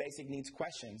included basic needs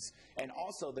questions, and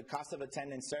also the cost of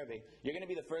attendance survey. You're going to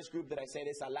be the first group that I say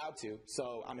this aloud to,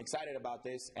 so I'm excited about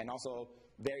this and also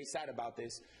very sad about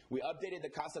this. We updated the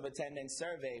cost of attendance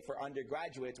survey for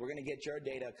undergraduates. We're going to get your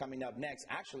data coming up next.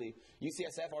 Actually,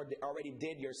 UCSF already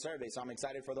did your survey, so I'm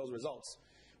excited for those results.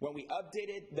 When we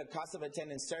updated the cost of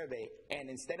attendance survey, and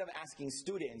instead of asking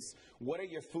students, what are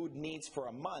your food needs for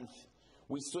a month,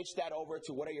 we switched that over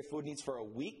to what are your food needs for a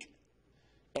week.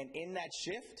 And in that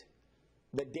shift,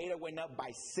 the data went up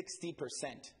by 60%.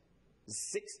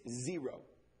 60.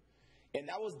 And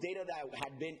that was data that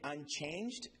had been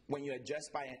unchanged when you adjust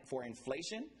for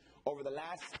inflation over the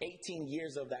last 18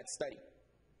 years of that study.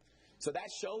 So that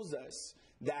shows us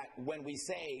that when we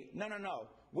say, no,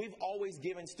 we've always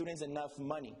given students enough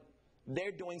money,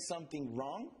 they're doing something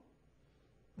wrong,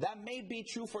 that may be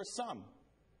true for some,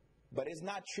 but it's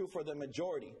not true for the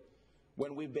majority.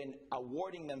 When we've been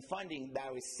awarding them funding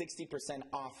that was 60%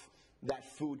 off that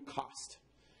food cost.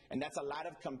 And that's a lot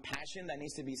of compassion that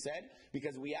needs to be said,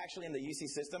 because we actually in the UC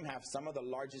system have some of the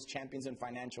largest champions in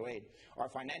financial aid. Our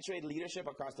financial aid leadership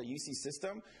across the UC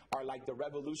system are like the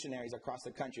revolutionaries across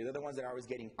the country. They're the ones that are always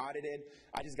getting audited.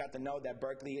 I just got to know that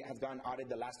Berkeley has gotten audited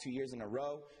the last 2 years in a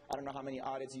row. I don't know how many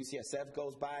audits UCSF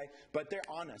goes by, but they're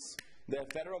on us. The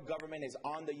federal government is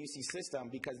on the UC system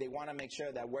because they want to make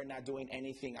sure that we're not doing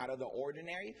anything out of the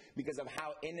ordinary because of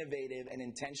how innovative and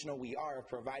intentional we are of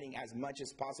providing as much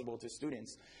as possible to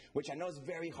students, which I know is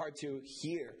very hard to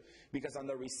hear because on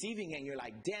the receiving end, you're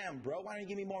like, damn, bro, why don't you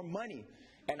give me more money?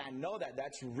 And I know that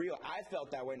that's real. I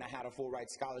felt that way when I had a full ride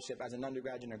scholarship as an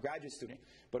undergraduate and a graduate student.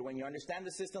 But when you understand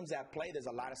the systems at play, there's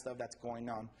a lot of stuff that's going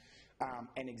on.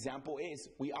 An example is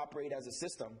we operate as a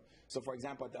system. So for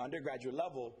example, at the undergraduate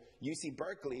level, UC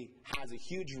Berkeley has a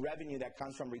huge revenue that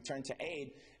comes from return to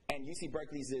aid, and UC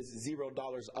Berkeley's is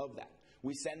 $0 of that.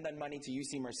 We send that money to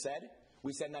UC Merced.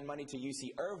 We send that money to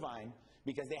UC Irvine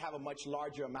because they have a much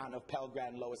larger amount of Pell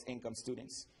Grant lowest income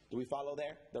students. Do we follow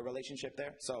there, the relationship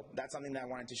there? So that's something that I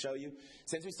wanted to show you.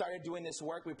 Since we started doing this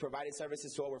work, we provided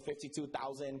services to over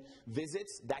 52,000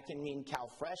 visits. That can mean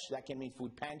CalFresh, that can mean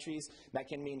food pantries, that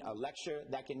can mean a lecture,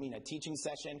 that can mean a teaching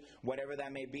session, whatever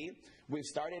that may be. We've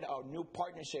started a new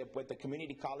partnership with the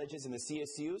community colleges and the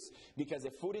CSUs because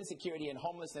if food insecurity and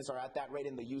homelessness are at that rate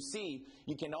in the UC,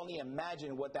 you can only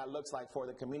imagine what that looks like for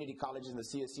the community colleges and the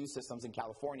CSU systems in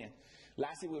California.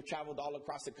 Lastly, we've traveled all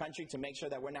across the country to make sure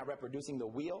that we're not reproducing the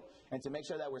wheel and to make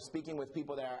sure that we're speaking with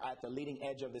people that are at the leading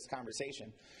edge of this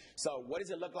conversation. So what does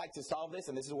it look like to solve this?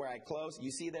 And this is where I close. You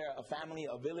see there a family,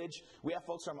 a village. We have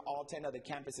folks from all 10 of the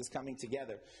campuses coming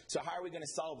together. So how are we going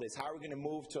to solve this? How are we going to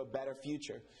move to a better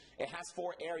future? It has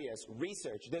 4 areas.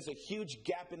 Research. There's a huge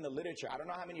gap in the literature. I don't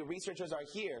know how many researchers are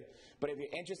here, but if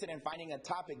you're interested in finding a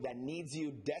topic that needs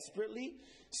you desperately,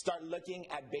 start looking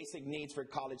at basic needs for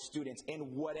college students in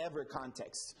whatever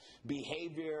context.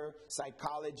 Behavior,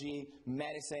 psychology,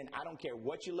 medicine, I don't care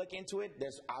what you look into it,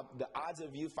 there's the odds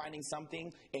of you finding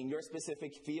something in your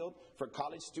specific field for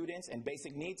college students and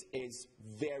basic needs is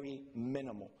very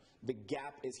minimal. The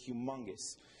gap is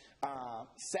humongous.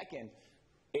 Second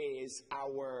is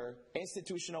our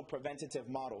institutional preventative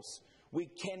models. We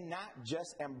cannot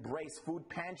just embrace food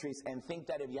pantries and think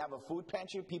that if you have a food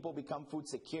pantry, people become food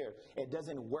secure. It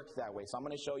doesn't work that way. So I'm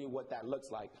going to show you what that looks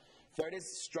like. Third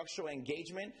is structural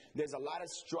engagement. There's a lot of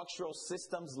structural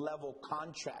systems level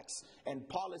contracts and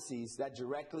policies that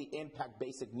directly impact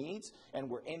basic needs, and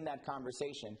we're in that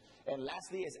conversation. And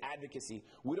lastly is advocacy.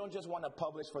 We don't just want to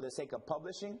publish for the sake of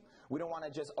publishing. We don't want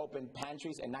to just open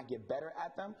pantries and not get better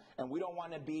at them. And we don't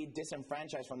want to be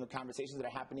disenfranchised from the conversations that are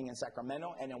happening in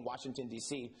Sacramento and in Washington,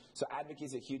 D.C. So advocacy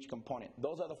is a huge component.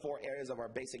 Those are the 4 areas of our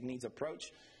basic needs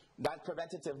approach. That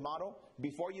preventative model,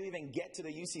 before you even get to the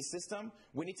UC system,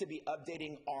 we need to be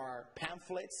updating our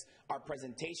pamphlets, our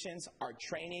presentations, our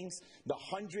trainings, the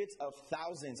hundreds of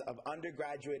thousands of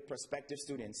undergraduate prospective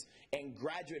students and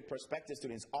graduate prospective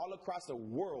students all across the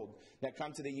world that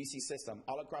come to the UC system,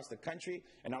 all across the country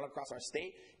and all across our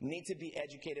state, need to be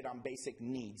educated on basic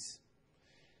needs.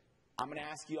 I'm going to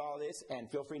ask you all this,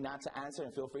 and feel free not to answer,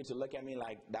 and feel free to look at me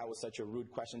like that was such a rude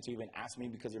question to even ask me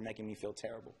because you're making me feel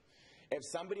terrible. If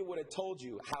somebody would have told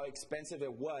you how expensive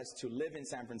it was to live in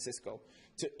San Francisco,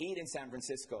 to eat in San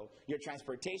Francisco, your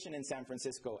transportation in San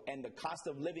Francisco, and the cost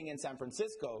of living in San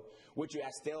Francisco, would you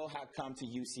still have come to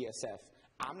UCSF?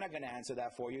 I'm not going to answer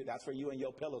that for you. That's for you and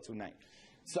your pillow tonight.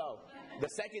 So the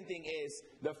second thing is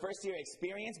the first year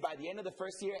experience. By the end of the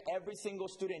first year, every single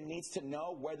student needs to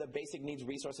know where the basic needs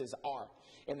resources are.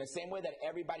 In the same way that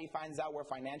everybody finds out where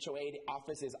financial aid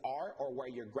offices are, or where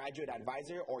your graduate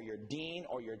advisor or your dean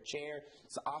or your chair's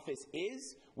office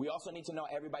is, we also need to know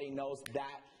everybody knows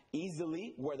that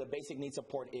easily where the basic needs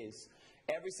support is.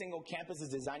 Every single campus is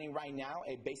designing right now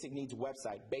a basic needs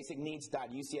website,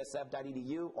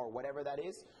 basicneeds.UCSF.edu or whatever that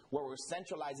is, where we're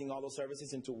centralizing all those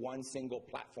services into one single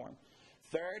platform.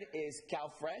 Third is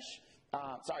CalFresh.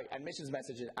 Admissions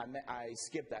messaging. I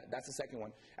skipped that. That's the second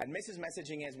one. Admissions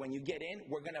messaging is when you get in,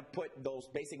 we're going to put those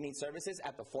basic needs services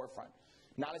at the forefront.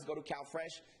 Now let's go to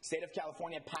CalFresh. State of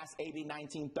California passed AB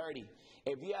 1930.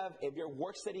 If you're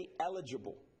work study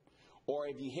eligible, or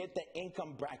if you hit the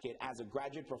income bracket as a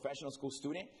graduate professional school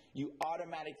student, you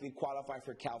automatically qualify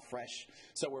for CalFresh.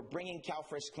 So we're bringing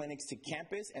CalFresh clinics to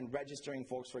campus and registering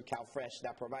folks for CalFresh.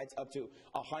 That provides up to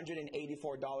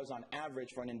 $184 on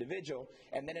average for an individual,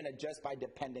 and then it adjusts by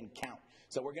dependent count.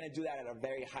 So we're going to do that at a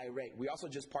very high rate. We also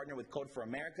just partnered with Code for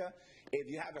America. If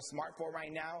you have a smartphone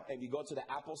right now, if you go to the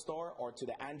Apple Store or to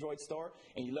the Android Store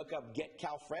and you look up Get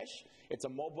CalFresh, it's a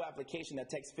mobile application that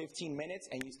takes 15 minutes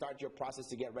and you start your process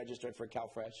to get registered for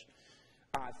CalFresh.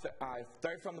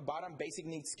 Third from the bottom, basic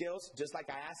needs skills. Just like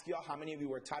I asked you all, how many of you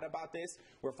were taught about this?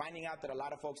 We're finding out that a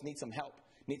lot of folks need some help,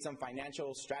 need some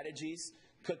financial strategies,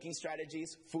 cooking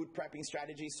strategies, food prepping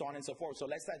strategies, so on and so forth. So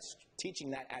let's start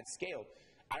teaching that at scale.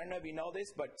 I don't know if you know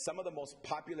this, but some of the most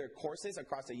popular courses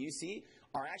across the UC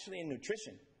are actually in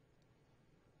nutrition.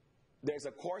 There's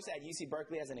a course at UC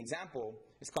Berkeley as an example.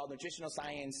 It's called Nutritional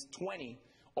Science 20.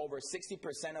 Over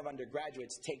 60% of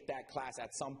undergraduates take that class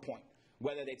at some point.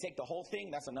 Whether they take the whole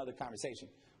thing, that's another conversation.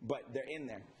 But they're in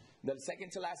there. The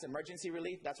second to last, emergency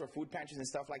relief. That's where food pantries and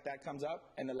stuff like that comes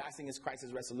up. And the last thing is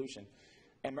crisis resolution.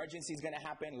 Emergency is going to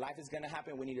happen. Life is going to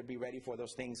happen. We need to be ready for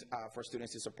those things for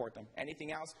students to support them.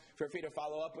 Anything else, feel free to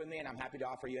follow up with me, and I'm happy to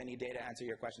offer you any data to answer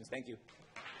your questions. Thank you.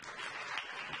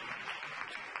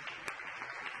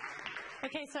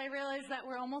 Okay, so I realize that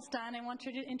we're almost done. I want to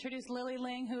introduce Lily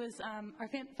Ling, who is our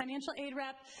financial aid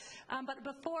rep. But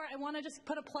before, I want to just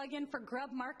put a plug in for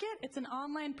Grub Market. It's an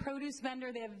online produce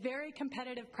vendor. They have very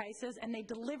competitive prices, and they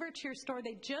deliver to your store.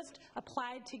 They just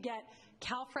applied to get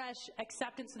CalFresh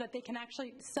acceptance so that they can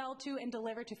actually sell to and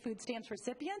deliver to food stamps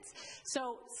recipients.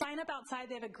 So sign up outside.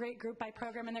 They have a great group buy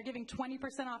program, and they're giving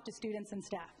 20% off to students and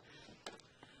staff.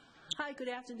 Hi, good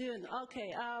afternoon.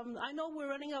 Okay, I know we're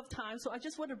running out of time, so I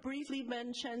just want to briefly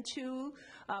mention two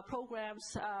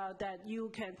programs that you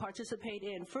can participate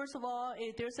in. First of all,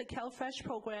 there's a CalFresh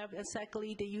program, and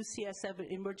secondly, the UCSF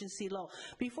emergency loan.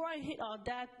 Before I hit on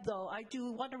that, though, I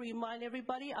do want to remind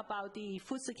everybody about the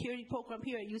food security program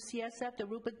here at UCSF that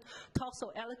Ruben talked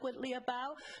so eloquently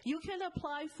about. You can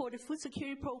apply for the food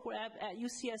security program at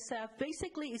UCSF.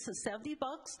 Basically, it's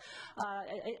 $70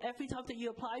 every time that you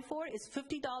apply for. It's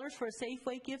 $50 for a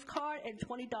Safeway gift card and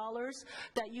 $20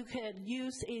 that you can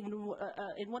use in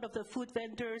one of the food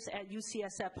vendors at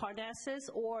UCSF Parnassus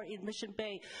or in Mission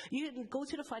Bay. You can go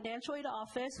to the financial aid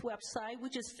office website,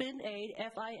 which is FinAid,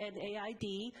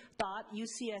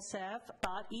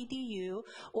 FINAID.UCSF.edu,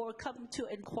 or come to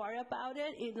inquire about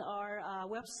it in our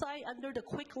website under the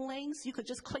quick links. You could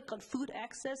just click on food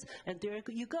access, and there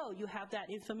you go. You have that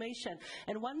information.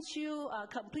 And once you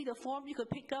complete the form, you could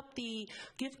pick up the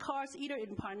gift cards either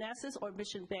in Parnassus Manassas or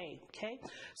Mission Bay, okay?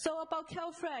 So about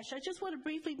CalFresh, I just want to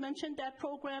briefly mention that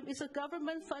program is a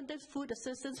government-funded food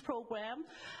assistance program,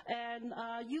 and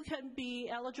you can be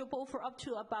eligible for up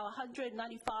to about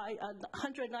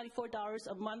 $194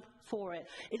 a month for it.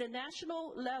 In a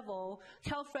national level,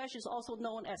 CalFresh is also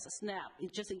known as a SNAP,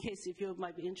 just in case if you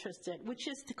might be interested, which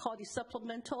is called the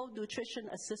Supplemental Nutrition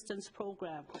Assistance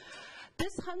Program.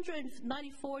 This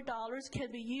 $194 can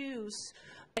be used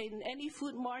in any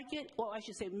food market, or I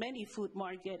should say many food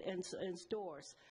market and stores.